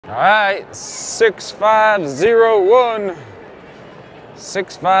All right, 6501.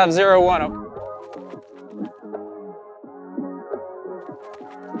 6501.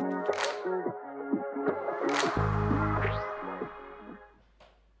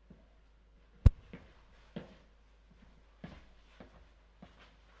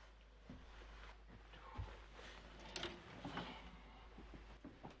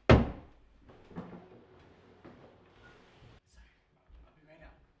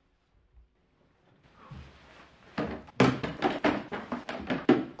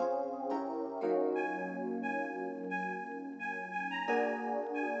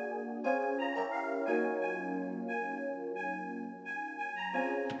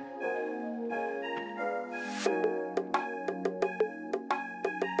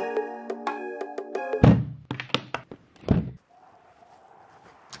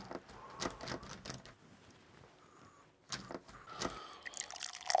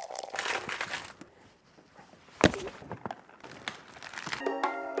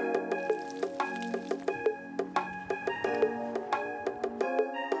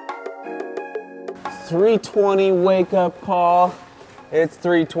 $3:20 wake-up call. It's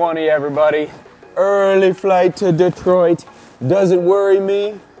 3:20, everybody. Early flight to Detroit. Does it worry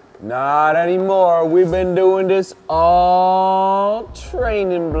me? Not anymore. We've been doing this all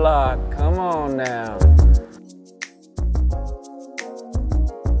training block. Come on now.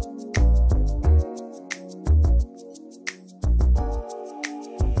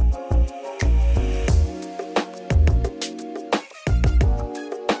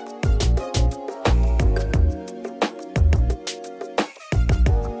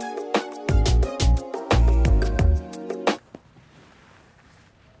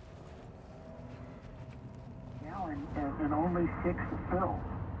 And only 6 fills.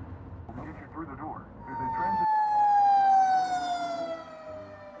 We'll get you through the door. There's a transit.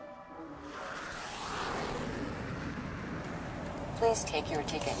 Please take your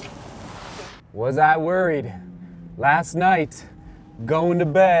ticket. Was I worried? Last night, going to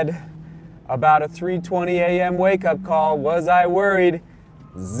bed, about a 3:20 a.m. wake-up call, was I worried?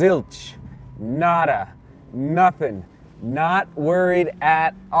 Zilch. Nada. Nothing. Not worried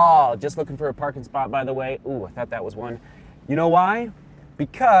at all. Just looking for a parking spot, by the way. Ooh, I thought that was one. You know why?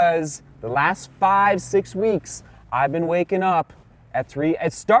 Because the last 5-6 weeks, I've been waking up at 3.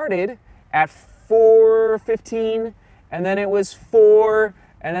 It started at 4:15, and then it was 4,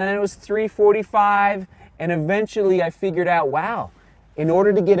 and then it was 3:45, and eventually I figured out, wow, in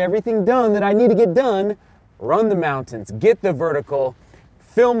order to get everything done that I need to get done, run the mountains, get the vertical,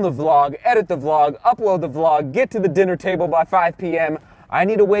 film the vlog, edit the vlog, upload the vlog, get to the dinner table by 5 p.m. I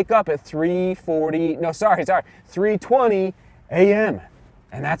need to wake up at 3:20 a.m.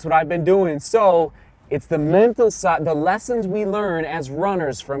 And that's what I've been doing. So it's the mental side, the lessons we learn as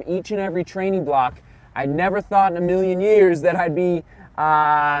runners from each and every training block. I never thought in a million years that I'd be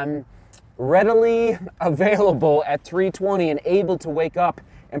readily available at 3:20 and able to wake up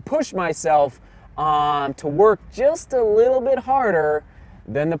and push myself to work just a little bit harder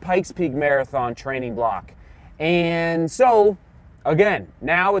than the Pikes Peak Marathon training block. And so, again,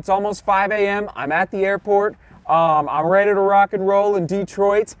 now it's almost 5 a.m. I'm at the airport. I'm ready to rock and roll in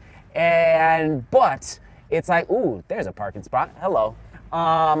Detroit. But it's like, ooh, there's a parking spot. Hello.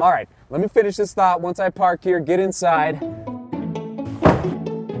 All right, let me finish this thought. Once I park here, get inside.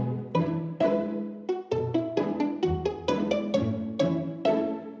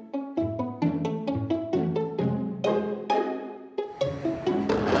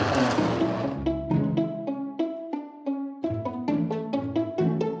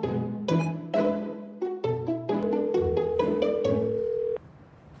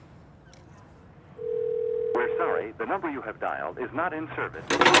 Sorry, the number you have dialed is not in service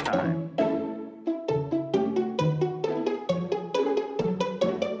at this time.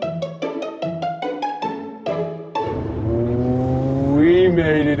 We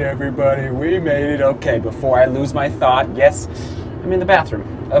made it, everybody. We made it. Okay, before I lose my thought, yes, I'm in the bathroom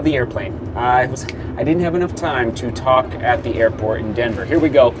of the airplane. I didn't have enough time to talk at the airport in Denver. Here we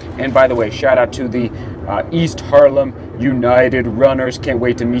go. And by the way, shout out to the East Harlem United Runners. Can't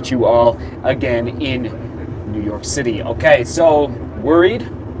wait to meet you all again in New York City. Okay, so worried?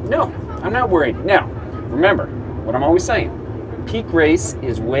 No, I'm not worried. Now, remember what I'm always saying. Peak race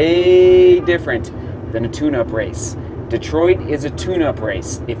is way different than a tune-up race. Detroit is a tune-up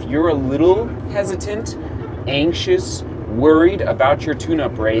race. If you're a little hesitant, anxious, worried about your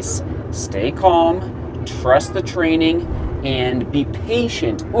tune-up race, stay calm, trust the training, and be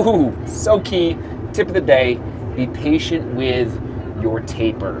patient. Ooh, so key. Tip of the day, be patient with your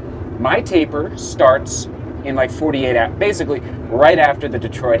taper. My taper starts in like 48 hours, basically right after the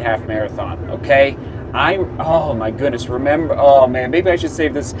Detroit Half Marathon, okay? Oh my goodness, remember, oh man, maybe I should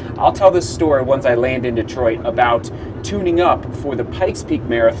save this. I'll tell this story once I land in Detroit about tuning up for the Pikes Peak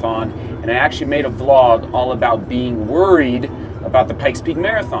Marathon, and I actually made a vlog all about being worried about the Pikes Peak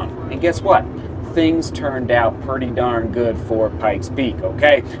Marathon. And guess what? Things turned out pretty darn good for Pikes Peak,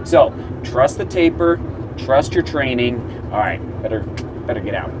 okay? So, trust the taper, trust your training. All right, better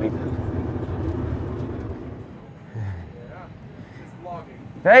get out.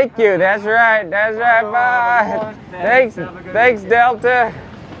 Thank you. That's right. That's right. Bye. Thanks, Delta.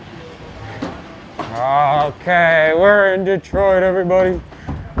 Okay, we're in Detroit, everybody.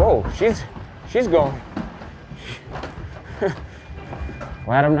 Whoa, she's going.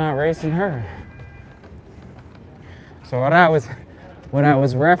 Glad I'm not racing her. So what I was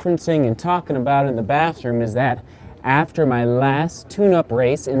referencing and talking about in the bathroom is that after my last tune-up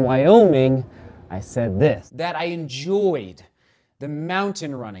race in Wyoming, I said this, that I enjoyed the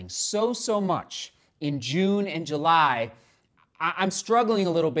mountain running so much in June and July. I'm struggling a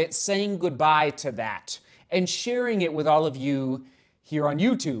little bit saying goodbye to that and sharing it with all of you here on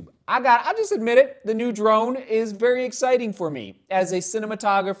YouTube. I'll just admit it, the new drone is very exciting for me. As a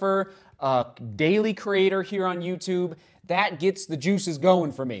cinematographer, a daily creator here on YouTube, that gets the juices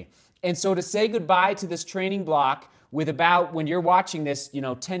going for me. And so to say goodbye to this training block with about, when you're watching this,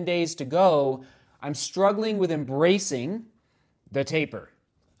 10 days to go, I'm struggling with embracing the taper.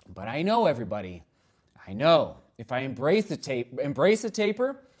 But I know, everybody, I know if I embrace the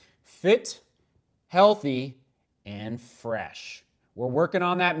taper, fit, healthy, and fresh. We're working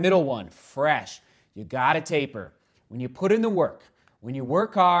on that middle one, fresh. You gotta taper. When you put in the work, when you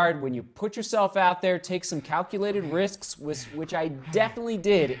work hard, when you put yourself out there, take some calculated risks, which I definitely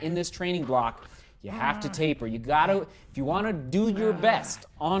did in this training block, you have to taper. You gotta, if you wanna do your best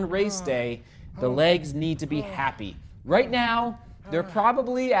on race day, the legs need to be happy. Right now, they're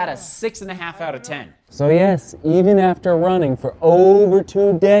probably at a 6.5 out of 10. So yes, even after running for over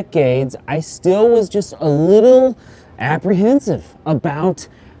 2 decades, I still was just a little apprehensive about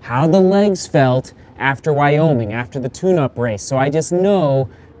how the legs felt after Wyoming, after the tune-up race. So I just know,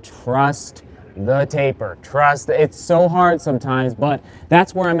 trust the taper. It's so hard sometimes, but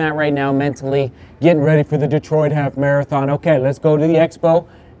that's where I'm at right now mentally, getting ready for the Detroit Half Marathon. Okay, let's go to the expo,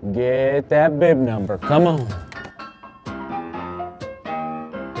 get that bib number, come on.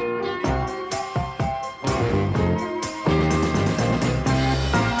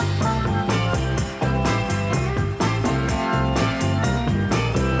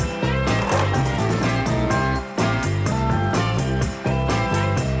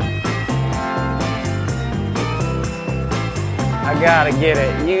 I gotta get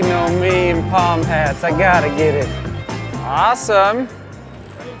it. You know me in palm hats. I gotta get it. Awesome.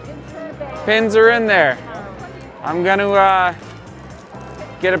 Pins are in there. I'm gonna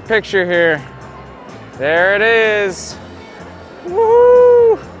get a picture here. There it is.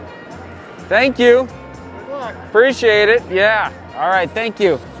 Woo! Thank you. Good luck. Appreciate it. Yeah. All right. Thank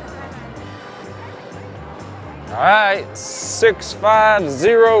you. All right.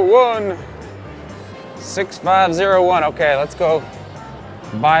 6501. 6501. Okay, let's go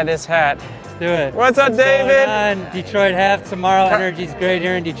buy this hat. Let's do it. What's up, David? Going on? Detroit Half tomorrow. Energy's great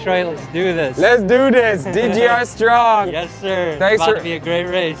here in Detroit. Let's do this. Let's do this. DGR strong. Yes, sir. Thanks it's about to be a great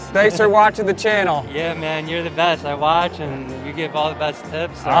race. Thanks for watching the channel. Yeah, man, you're the best. I watch and you give all the best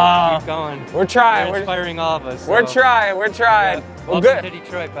tips. So keep going. We're trying. You're inspiring all of us. So. We're trying. Yeah. Well, Welcome good. to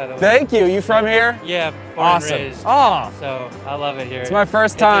Detroit, by the way. Thank you. You from here? Yeah, born Awesome. and raised. Oh. So I love it here. It's my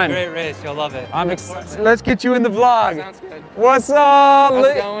first time. It's a great race. You'll love it. Let's get you in the vlog. Sounds good. What's up? How's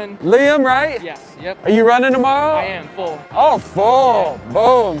it going? Liam, right? Yes, yep. Are you running tomorrow? I am full. Oh, full. Yeah.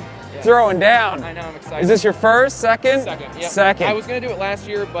 Boom. Yeah. Throwing down. I know, I'm excited. Is this your first, second? Second, yep. Second. I was gonna do it last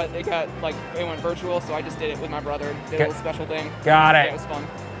year, but it went virtual, so I just did it with my brother. Did a little special thing. Got it. Yeah, it was fun.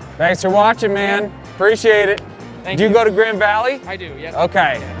 Thanks for watching, man. Yeah. Appreciate it. Thank Do you you. go to Grand Valley? I do, yes.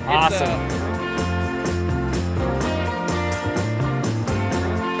 Okay, Yeah. awesome.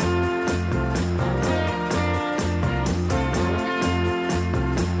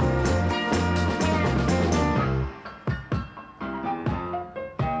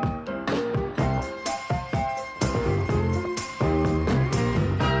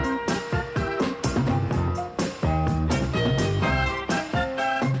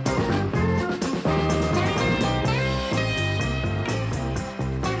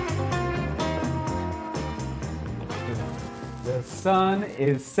 The sun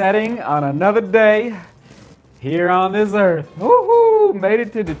is setting on another day here on this earth. Woohoo! Made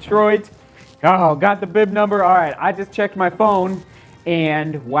it to Detroit. Oh, got the bib number. All right, I just checked my phone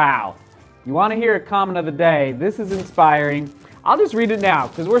and wow. You want to hear a comment of the day? This is inspiring. I'll just read it now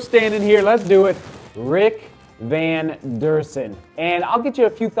because we're standing here. Let's do it. Rick Van Dersen. And I'll get you a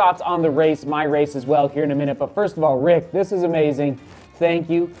few thoughts on the race, my race as well, here in a minute. But first of all, Rick, this is amazing.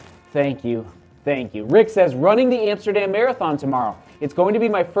 Thank you, thank you, thank you. Rick says, running the Amsterdam Marathon tomorrow. It's going to be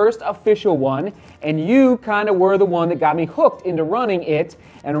my first official one, and you kind of were the one that got me hooked into running it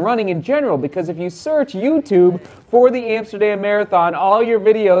and running in general, because if you search YouTube for the Amsterdam Marathon, all your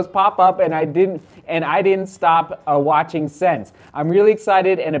videos pop up, and I didn't stop watching since. I'm really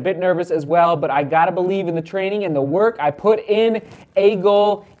excited and a bit nervous as well, but I gotta believe in the training and the work I put in. A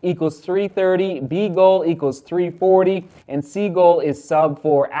goal equals 3:30, B goal equals 3:40, and C goal is sub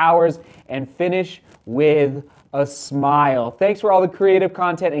 4 hours, and finish with a smile. Thanks for all the creative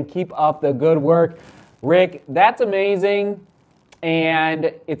content and keep up the good work. Rick, that's amazing.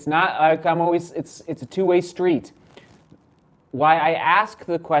 And it's not like it's a two-way street. Why I ask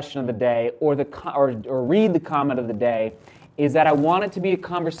the question of the day or read the comment of the day is that I want it to be a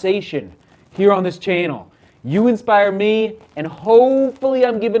conversation here on this channel. You inspire me, and hopefully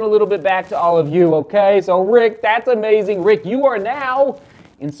I'm giving a little bit back to all of you, okay? So Rick, that's amazing. Rick, you are now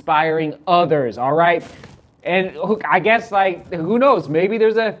inspiring others, all right? And I guess, like, who knows? Maybe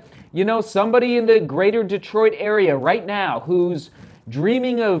there's somebody in the greater Detroit area right now who's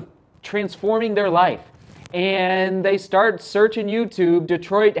dreaming of transforming their life. And they start searching YouTube,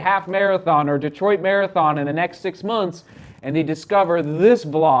 Detroit Half Marathon or Detroit Marathon in the next 6 months, and they discover this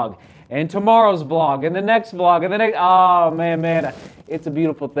vlog and tomorrow's vlog and the next vlog and the next, oh man, it's a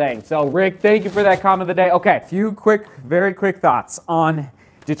beautiful thing. So Rick, thank you for that comment of the day. Okay, very quick thoughts on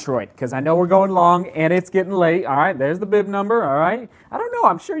Detroit, because I know we're going long and it's getting late. All right, there's the bib number. All right, I don't know,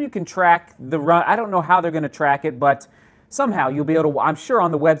 I'm sure you can track the run. I don't know how they're going to track it, but somehow you'll be able to. I'm sure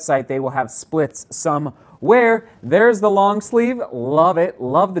on the website they will have splits somewhere. There's the long sleeve, love it,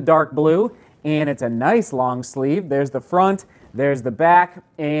 love the dark blue, and it's a nice long sleeve. There's the front, there's the back,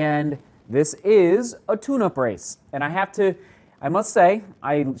 and this is a tune-up race. And I must say,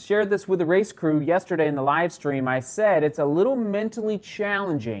 I shared this with the race crew yesterday in the live stream. I said it's a little mentally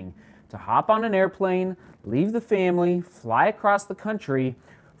challenging to hop on an airplane, leave the family, fly across the country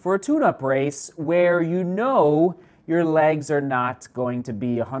for a tune-up race where you know your legs are not going to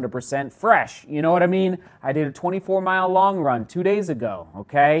be 100% fresh. You know what I mean? I did a 24-mile long run 2 days ago,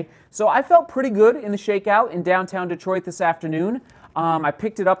 okay? So I felt pretty good in the shakeout in downtown Detroit this afternoon. I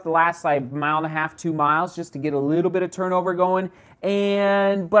picked it up the last mile and a half, 2 miles, just to get a little bit of turnover going.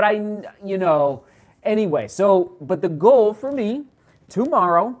 But the goal for me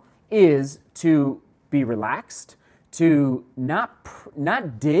tomorrow is to be relaxed, to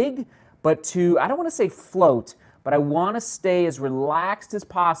not dig, but to, I don't want to say float, but I want to stay as relaxed as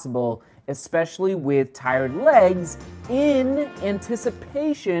possible, especially with tired legs, in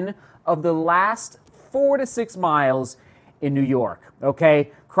anticipation of the last 4 to 6 miles in New York, okay?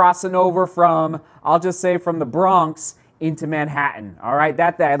 Crossing over from, I'll just say from the Bronx into Manhattan, all right?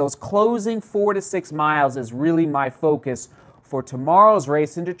 Those closing 4 to 6 miles is really my focus for tomorrow's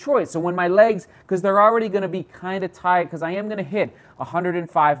race in Detroit. So when my legs, because they're already going to be kind of tight, because I am going to hit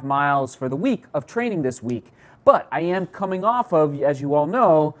 105 miles for the week of training this week, but I am coming off of, as you all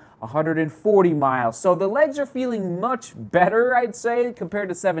know, 140 miles. So the legs are feeling much better, I'd say, compared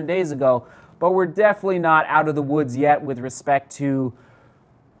to 7 days ago. But we're definitely not out of the woods yet with respect to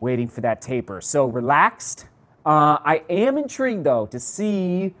waiting for that taper. So relaxed. I am intrigued, though, to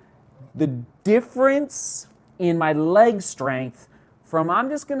see the difference in my leg strength from, I'm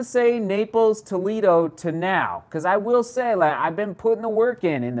just going to say, Naples, Toledo to now. Because I will say, I've been putting the work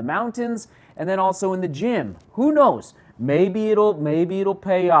in the mountains and then also in the gym. Who knows? Maybe it'll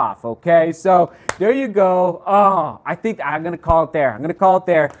pay off, okay? So there you go. Oh, I think I'm going to call it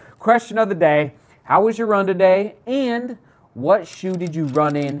there. Question of the day, how was your run today? And what shoe did you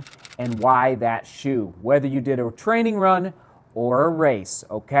run in and why that shoe? Whether you did a training run or a race,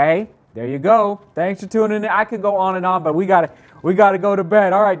 okay? There you go. Thanks for tuning in. I could go on and on, but we got to go to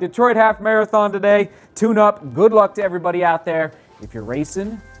bed. All right, Detroit Half Marathon today. Tune up. Good luck to everybody out there. If you're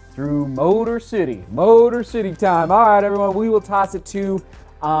racing through Motor City time. All right, everyone, we will toss it to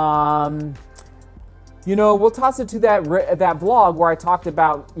we'll toss it to that vlog where I talked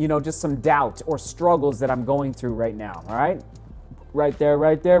about, just some doubt or struggles that I'm going through right now, all right? Right there.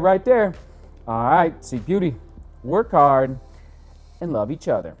 All right, see beauty, work hard, and love each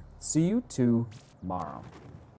other. See you tomorrow.